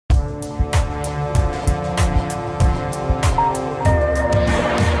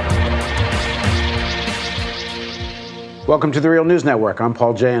Welcome to the Real News Network. I'm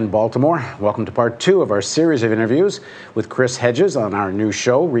Paul Jay in Baltimore. Welcome to part 2 of our series of interviews with Chris Hedges on our new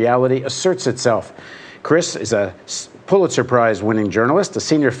show, Reality Asserts Itself. Chris is a Pulitzer Prize-winning journalist, a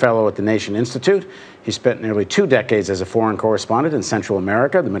senior fellow at the Nation Institute. He spent nearly 2 decades as a foreign correspondent in Central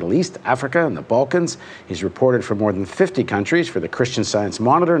America, the Middle East, Africa, and the Balkans. He's reported for more than 50 countries for the Christian Science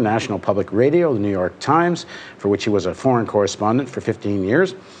Monitor, National Public Radio, the New York Times, for which he was a foreign correspondent for 15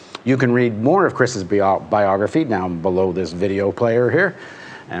 years. You can read more of Chris's biography down below this video player here,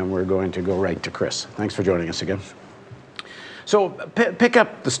 and we're going to go right to Chris. Thanks for joining us again. So pick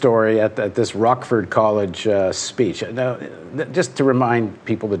up the story at this Rockford College speech. Now, just to remind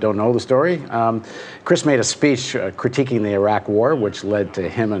people that don't know the story, Chris made a speech critiquing the Iraq War, which led to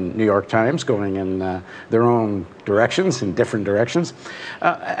him and New York Times going in their own directions, in different directions.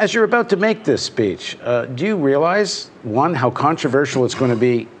 As you're about to make this speech, do you realize, one, how controversial it's going to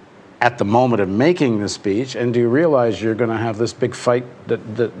be at the moment of making the speech, and do you realize you're going to have this big fight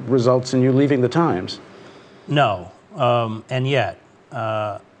that results in you leaving the Times? No, and yet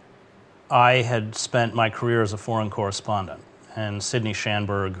I had spent my career as a foreign correspondent, and Sidney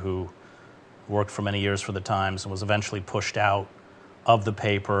Schanberg, who worked for many years for the Times and was eventually pushed out of the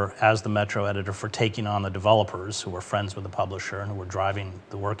paper as the Metro editor for taking on the developers who were friends with the publisher and who were driving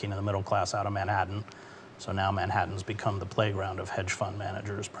the working and the middle class out of Manhattan. So now Manhattan's become the playground of hedge fund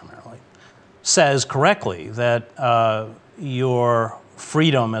managers primarily, says correctly that your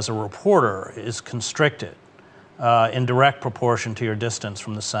freedom as a reporter is constricted in direct proportion to your distance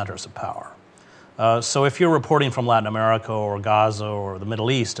from the centers of power. So if you're reporting from Latin America or Gaza or the Middle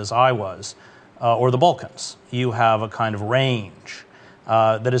East, as I was, or the Balkans, you have a kind of range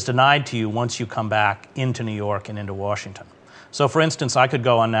that is denied to you once you come back into New York and into Washington. So for instance, I could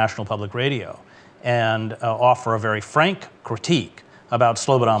go on National Public Radio and offer a very frank critique about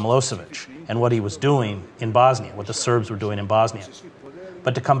Slobodan Milosevic and what he was doing in Bosnia, what the Serbs were doing in Bosnia.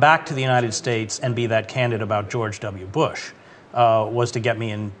 But to come back to the United States and be that candid about George W. Bush was to get me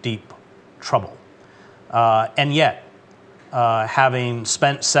in deep trouble. And yet, having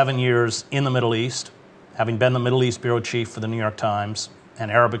spent 7 years in the Middle East, having been the Middle East bureau chief for the New York Times, an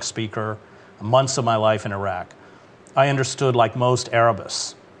Arabic speaker, months of my life in Iraq, I understood, like most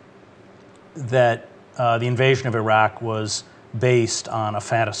Arabists, that the invasion of Iraq was based on a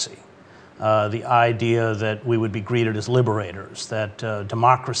fantasy. The idea that we would be greeted as liberators, that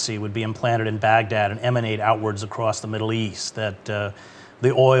democracy would be implanted in Baghdad and emanate outwards across the Middle East, that the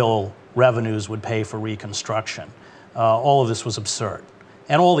oil revenues would pay for reconstruction. All of this was absurd.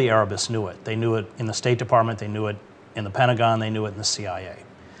 And all the Arabists knew it. They knew it in the State Department, they knew it in the Pentagon, they knew it in the CIA.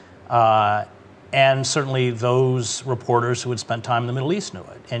 And certainly those reporters who had spent time in the Middle East knew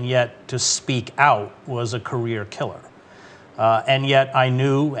it. And yet to speak out was a career killer. And yet I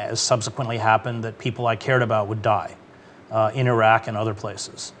knew, as subsequently happened, that people I cared about would die in Iraq and other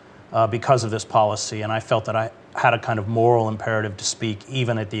places because of this policy. And I felt that I had a kind of moral imperative to speak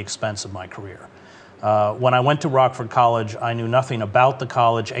even at the expense of my career. When I went to Rockford College, I knew nothing about the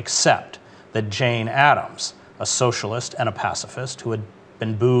college except that Jane Addams, a socialist and a pacifist who had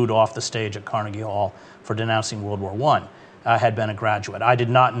been booed off the stage at Carnegie Hall for denouncing World War I, had been a graduate. I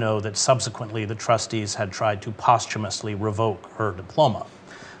did not know that subsequently the trustees had tried to posthumously revoke her diploma.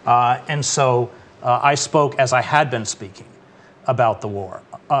 And so I spoke as I had been speaking about the war.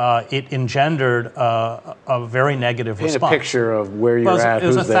 It engendered a very negative response. Paint a picture of where you're at,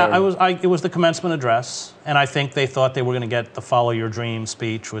 who's there. It was the commencement address, and I think they thought they were going to get the Follow Your Dream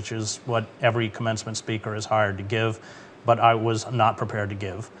speech, which is what every commencement speaker is hired to give, but I was not prepared to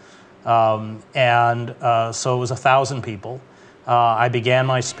give. So it was 1,000 people. I began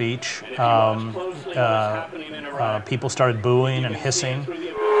my speech. People started booing and hissing. With love.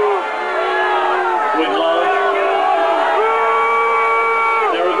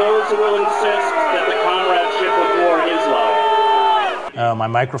 There are those who will insist that the comradeship of war is love. My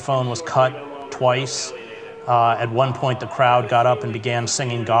microphone was cut twice. At one point, the crowd got up and began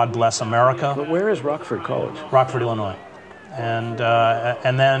singing "God Bless America." But where is Rockford College? Rockford, Illinois. And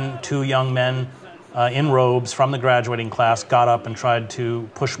then 2 young men in robes from the graduating class got up and tried to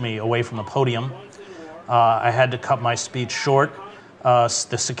push me away from the podium. I had to cut my speech short. The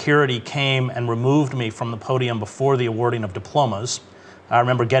security came and removed me from the podium before the awarding of diplomas. I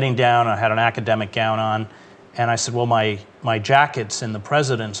remember getting down, I had an academic gown on, and I said, well, my jacket's in the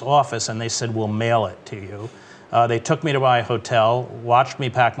president's office, and they said, we'll mail it to you. They took me to my hotel, watched me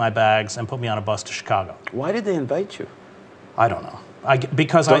pack my bags, and put me on a bus to Chicago. Why did they invite you? I don't know.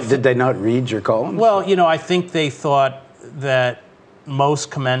 Did they not read your columns? Well, I think they thought that most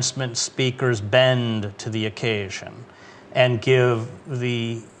commencement speakers bend to the occasion and give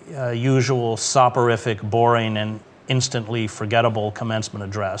the usual soporific, boring, and instantly forgettable commencement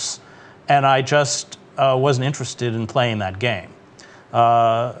address, and I just wasn't interested in playing that game.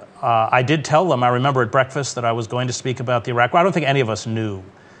 I did tell them, I remember at breakfast, that I was going to speak about the Iraq War. I don't think any of us knew.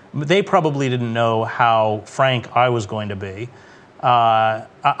 They probably didn't know how frank I was going to be. I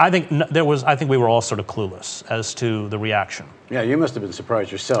think we were all sort of clueless as to the reaction. Yeah, you must have been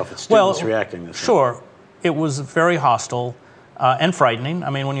surprised yourself at students reacting this way. Sure. It was very hostile and frightening. I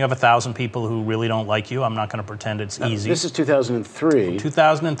mean, when you have 1,000 people who really don't like you, I'm not going to pretend it's easy. This is 2003.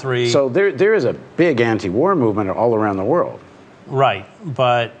 2003. So there is a big anti-war movement all around the world. Right,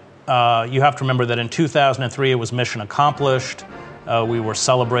 but you have to remember that in 2003 it was mission accomplished. We were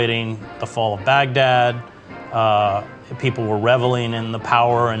celebrating the fall of Baghdad. People were reveling in the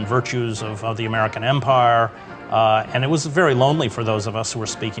power and virtues of the American empire. And it was very lonely for those of us who were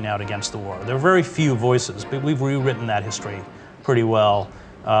speaking out against the war. There were very few voices, but we've rewritten that history pretty well.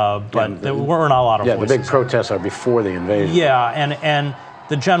 But there weren't a lot of voices. Yeah, the big protests are before the invasion. Yeah, and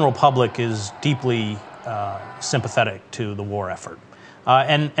the general public is deeply sympathetic to the war effort.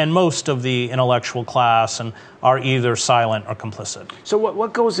 And most of the intellectual class are either silent or complicit. So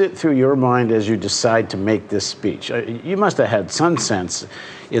what goes through your mind as you decide to make this speech? You must have had some sense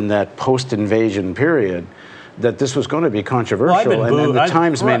in that post-invasion period that this was going to be controversial, and the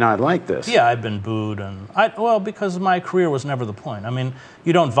Times may not like this. Yeah, I've been booed, because my career was never the point. I mean,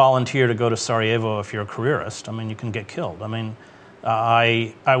 you don't volunteer to go to Sarajevo if you're a careerist. I mean, you can get killed. I mean,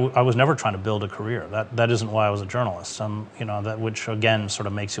 I was never trying to build a career. That isn't why I was a journalist. That which again sort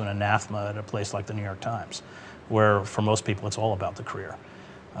of makes you an anathema at a place like the New York Times, where for most people it's all about the career.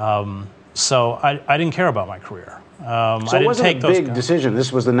 So I didn't care about my career. So it wasn't a big decision.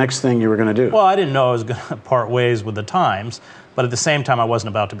 This was the next thing you were going to do. Well, I didn't know I was going to part ways with the Times, but at the same time I wasn't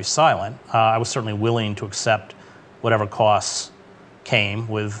about to be silent. I was certainly willing to accept whatever costs came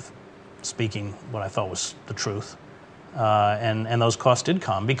with speaking what I thought was the truth. And those costs did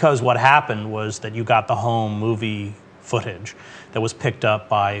come, because what happened was that you got the home movie footage that was picked up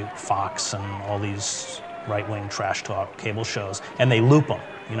by Fox and all these right-wing trash talk cable shows, and they loop them.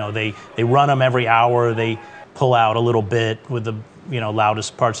 They run them every hour. They pull out a little bit with the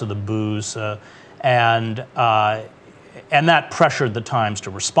loudest parts of the booze, and that pressured the Times to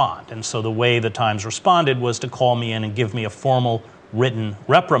respond. And so the way the Times responded was to call me in and give me a formal written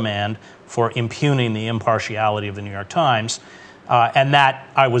reprimand for impugning the impartiality of the New York Times, and that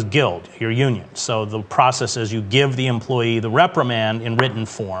I was Guild, your union. So the process is you give the employee the reprimand in written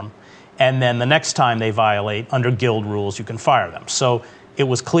form, and then the next time they violate, under Guild rules, you can fire them. So it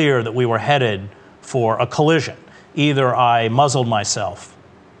was clear that we were headed for a collision. Either I muzzled myself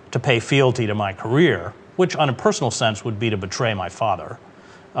to pay fealty to my career, which on a personal sense would be to betray my father,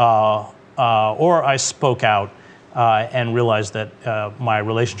 or I spoke out and realized that my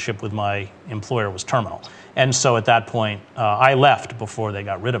relationship with my employer was terminal. And so at that point, I left before they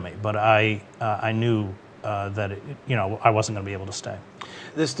got rid of me. But I knew that I wasn't going to be able to stay.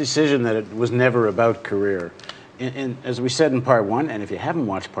 This decision that it was never about career, and as we said in part one, and if you haven't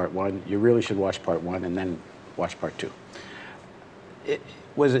watched part one, you really should watch part one and then watch part two. It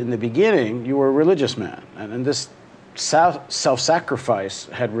was in the beginning, you were a religious man, and this self-sacrifice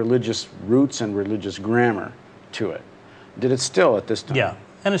had religious roots and religious grammar to it. Did it still at this time? Yeah,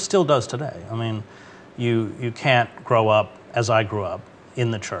 and it still does today. I mean, you can't grow up as I grew up in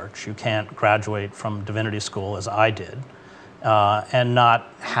the church. You can't graduate from divinity school as I did and not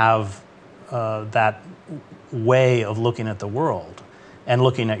have that way of looking at the world and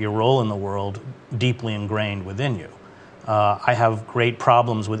looking at your role in the world deeply ingrained within you. I have great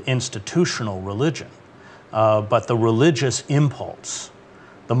problems with institutional religion, but the religious impulse,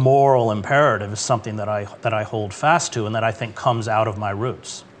 the moral imperative, is something that I hold fast to and that I think comes out of my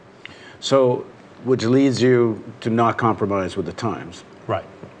roots. So, which leads you to not compromise with the Times. Right.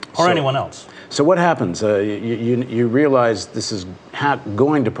 Or anyone else. So what happens? You realize this is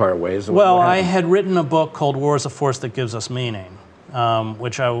going to part ways. Well, I had written a book called War is a Force That Gives Us Meaning,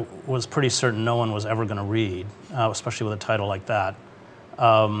 which I was pretty certain no one was ever going to read, especially with a title like that.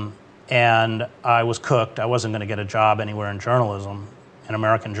 And I was cooked. I wasn't going to get a job anywhere in journalism, in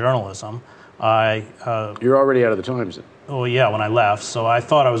American journalism. You're already out of the Times. Oh, yeah, when I left. So I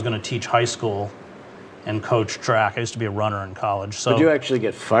thought I was going to teach high school and coach track. I used to be a runner in college. So, did you actually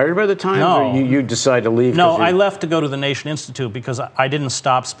get fired by the Times, no, or you decide to leave? No, I left to go to the Nation Institute because I didn't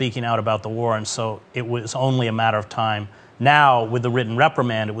stop speaking out about the war, and so it was only a matter of time. Now, with the written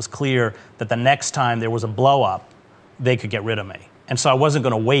reprimand, it was clear that the next time there was a blow-up, they could get rid of me. And so I wasn't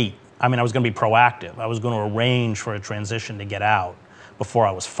going to wait. I mean, I was going to be proactive. I was going to arrange for a transition to get out before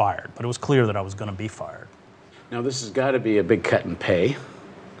I was fired. But it was clear that I was going to be fired. Now, this has got to be a big cut in pay.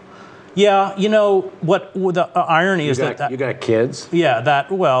 Yeah, what the irony is that you got kids. Yeah,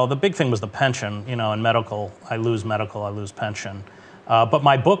 the big thing was the pension. In medical, I lose pension. But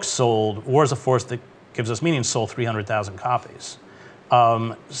my book sold, War is a Force That Gives Us Meaning, sold 300,000 copies.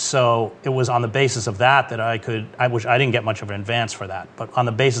 So it was on the basis of that I didn't get much of an advance for that, but on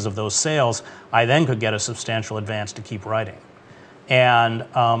the basis of those sales, I then could get a substantial advance to keep writing. And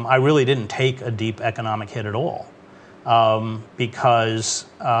I really didn't take a deep economic hit at all. Because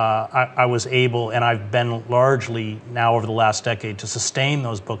I was able, and I've been largely now over the last decade, to sustain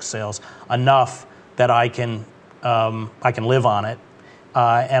those book sales enough that I can live on it,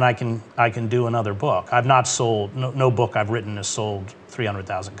 and I can do another book. I've not sold no book I've written has sold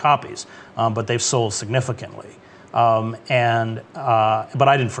 300,000 copies, but they've sold significantly, but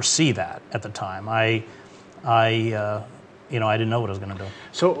I didn't foresee that at the time. I didn't know what I was going to do.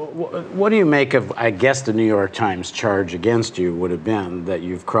 So what do you make of, I guess, the New York Times charge against you would have been that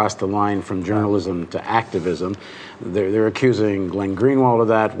you've crossed the line from journalism to activism? They're accusing Glenn Greenwald of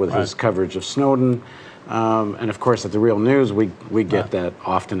that with his coverage of Snowden. And, of course, at The Real News, we get that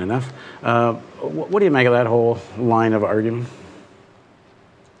often enough. What do you make of that whole line of argument?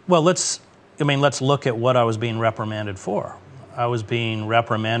 Well, let's look at what I was being reprimanded for. I was being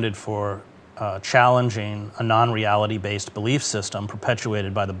reprimanded for challenging a non-reality-based belief system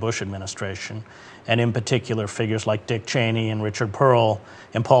perpetuated by the Bush administration, and in particular figures like Dick Cheney and Richard Pearl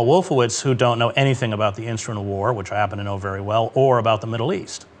and Paul Wolfowitz, who don't know anything about the instrument of war, which I happen to know very well, or about the Middle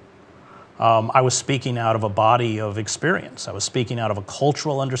East. I was speaking out of a body of experience. I was speaking out of a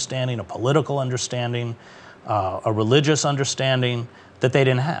cultural understanding, a political understanding, a religious understanding that they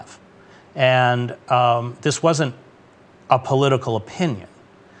didn't have. And this wasn't a political opinion.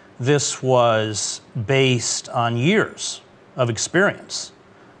 This was based on years of experience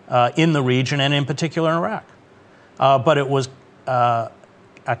in the region and in particular in Iraq. But it was a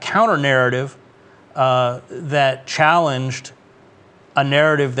counter-narrative that challenged a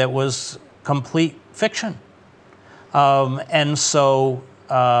narrative that was complete fiction. And so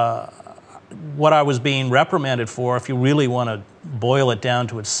what I was being reprimanded for, if you really want to boil it down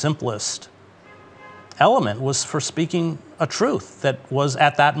to its simplest element, was for speaking a truth that was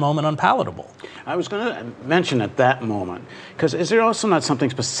at that moment unpalatable. I was going to mention at that moment, because is there also not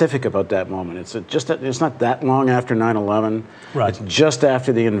something specific about that moment? It's just that it's not that long after 9/11. Right. It's just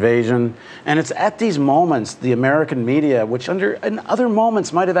after the invasion, and it's at these moments the American media, which in other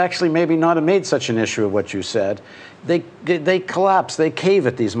moments might have actually maybe not have made such an issue of what you said, they collapse, they cave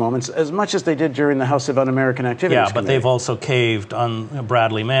at these moments as much as they did during the House of Un-American Activities Yeah, but Committee. they've also caved on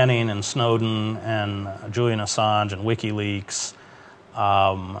Bradley Manning and Snowden and Julian Assange and WikiLeaks.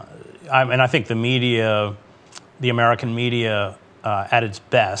 And I think the media, the American media at its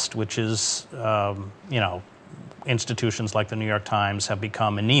best, which is, institutions like the New York Times have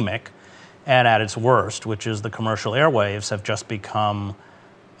become anemic, and at its worst, which is the commercial airwaves, have just become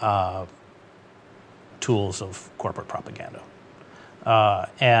tools of corporate propaganda.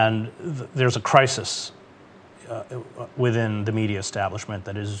 There's a crisis within the media establishment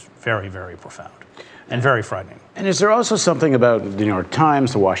that is very, very profound and very frightening. And is there also something about the New York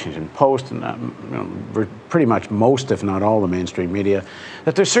Times, the Washington Post, and pretty much most, if not all, the mainstream media,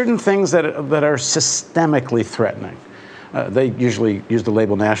 that there's certain things that are systemically threatening? They usually use the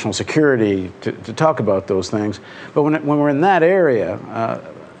label national security to talk about those things. But when we're in that area,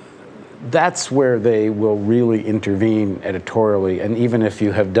 that's where they will really intervene editorially. And even if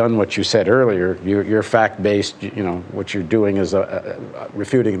you have done what you said earlier, you're fact-based, what you're doing is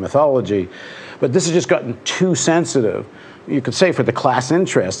refuting a mythology. But this has just gotten too sensitive, you could say, for the class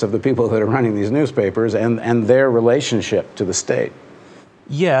interests of the people that are running these newspapers and their relationship to the state.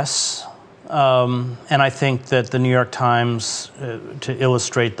 Yes. And I think that the New York Times, to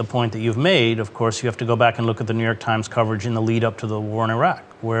illustrate the point that you've made, of course, you have to go back and look at the New York Times coverage in the lead up to the war in Iraq,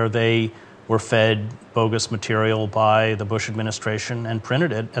 where they were fed bogus material by the Bush administration and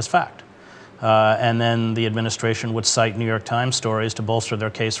printed it as fact. And then the administration would cite New York Times stories to bolster their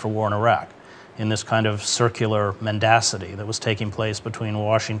case for war in Iraq, in this kind of circular mendacity that was taking place between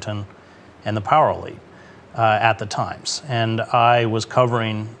Washington and the power elite at the Times. And I was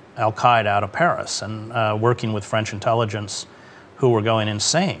covering Al-Qaeda out of Paris and working with French intelligence who were going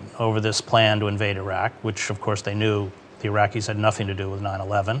insane over this plan to invade Iraq, which, of course, they knew the Iraqis had nothing to do with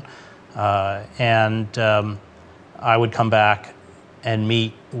 9/11. I would come back and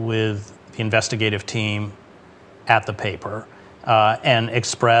meet with the investigative team at the paper and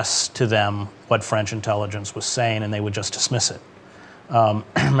express to them what French intelligence was saying, and they would just dismiss it.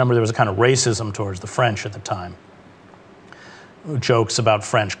 Remember, there was a kind of racism towards the French at the time. Jokes about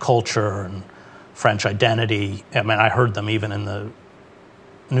French culture and French identity. I mean, I heard them even in the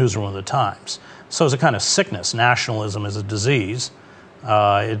newsroom of the Times. So it's a kind of sickness. Nationalism is a disease.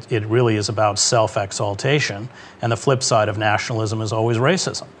 It really is about self-exaltation, and the flip side of nationalism is always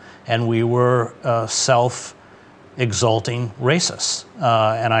racism. And we were self-exalting racists,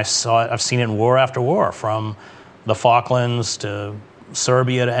 and I've seen it in war after war, from the Falklands to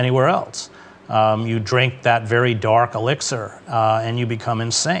Serbia to anywhere else. You drink that very dark elixir, and you become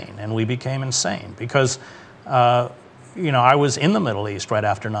insane. And we became insane because, I was in the Middle East right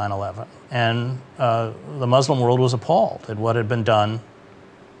after 9/11, and the Muslim world was appalled at what had been done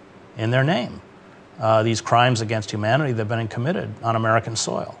in their name. These crimes against humanity that have been committed on American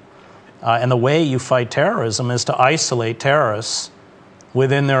soil. And the way you fight terrorism is to isolate terrorists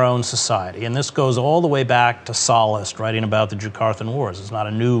within their own society. And this goes all the way back to Sallust writing about the Jakartan Wars. It's not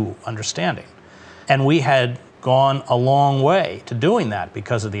a new understanding. And we had gone a long way to doing that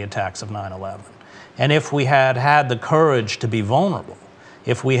because of the attacks of 9/11. And if we had had the courage to be vulnerable,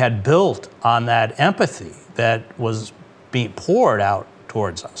 if we had built on that empathy that was being poured out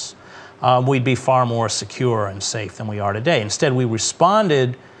towards us, we'd be far more secure and safe than we are today. Instead, we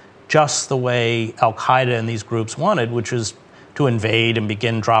responded just the way Al-Qaeda and these groups wanted, which is to invade and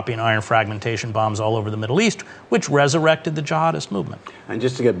begin dropping iron fragmentation bombs all over the Middle East, which resurrected the jihadist movement. And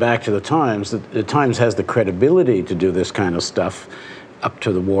just to get back to the Times has the credibility to do this kind of stuff up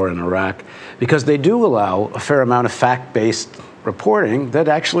to the war in Iraq, because they do allow a fair amount of fact-based reporting that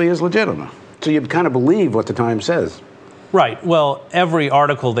actually is legitimate. So you kind of believe what the Times says. Right. Well, every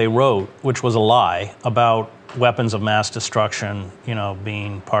article they wrote, which was a lie, about weapons of mass destruction,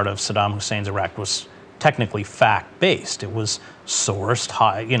 being part of Saddam Hussein's Iraq, was technically fact-based. It was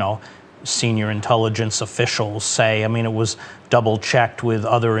sourced, senior intelligence officials say. It was double-checked with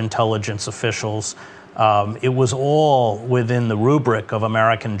other intelligence officials. It was all within the rubric of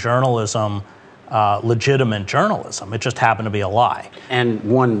American journalism, legitimate journalism. It just happened to be a lie. And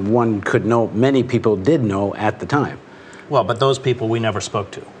one could know, many people did know at the time. Well, but those people we never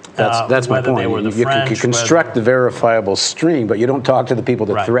spoke to. That's my point. They were the you French, construct the verifiable stream, but you don't talk to the people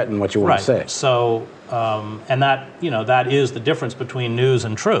that threaten what you want to say. So, and that is the difference between news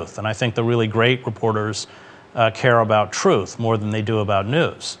and truth. And I think the really great reporters care about truth more than they do about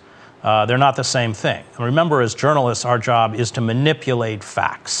news. They're not the same thing. And remember, as journalists, our job is to manipulate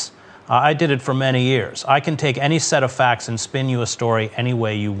facts. I did it for many years. I can take any set of facts and spin you a story any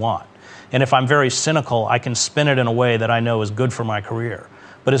way you want. And if I'm very cynical, I can spin it in a way that I know is good for my career,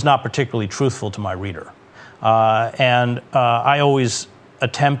 but is not particularly truthful to my reader. I always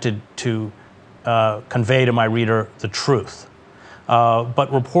attempted to convey to my reader the truth.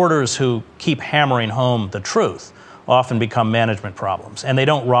 But reporters who keep hammering home the truth often become management problems, and they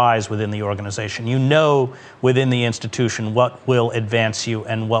don't rise within the organization. You know within the institution what will advance you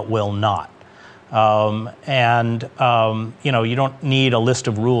and what will not. You don't need a list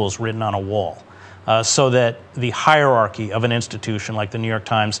of rules written on a wall. So that the hierarchy of an institution like the New York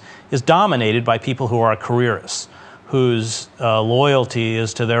Times is dominated by people who are careerists, whose loyalty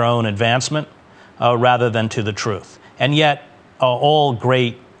is to their own advancement rather than to the truth. And yet, all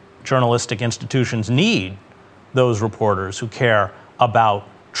great journalistic institutions need those reporters who care about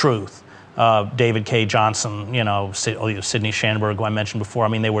truth. David K. Johnson, Sidney Shandberg, who I mentioned before,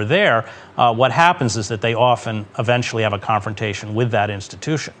 they were there. What happens is that they often eventually have a confrontation with that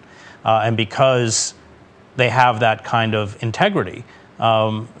institution. And because they have that kind of integrity,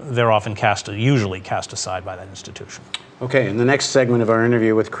 they're often usually cast aside by that institution. Okay, in the next segment of our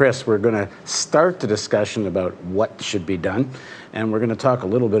interview with Chris, we're going to start the discussion about what should be done, and we're going to talk a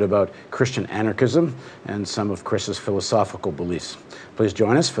little bit about Christian anarchism and some of Chris's philosophical beliefs. Please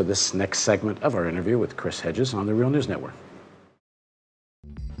join us for this next segment of our interview with Chris Hedges on the Real News Network.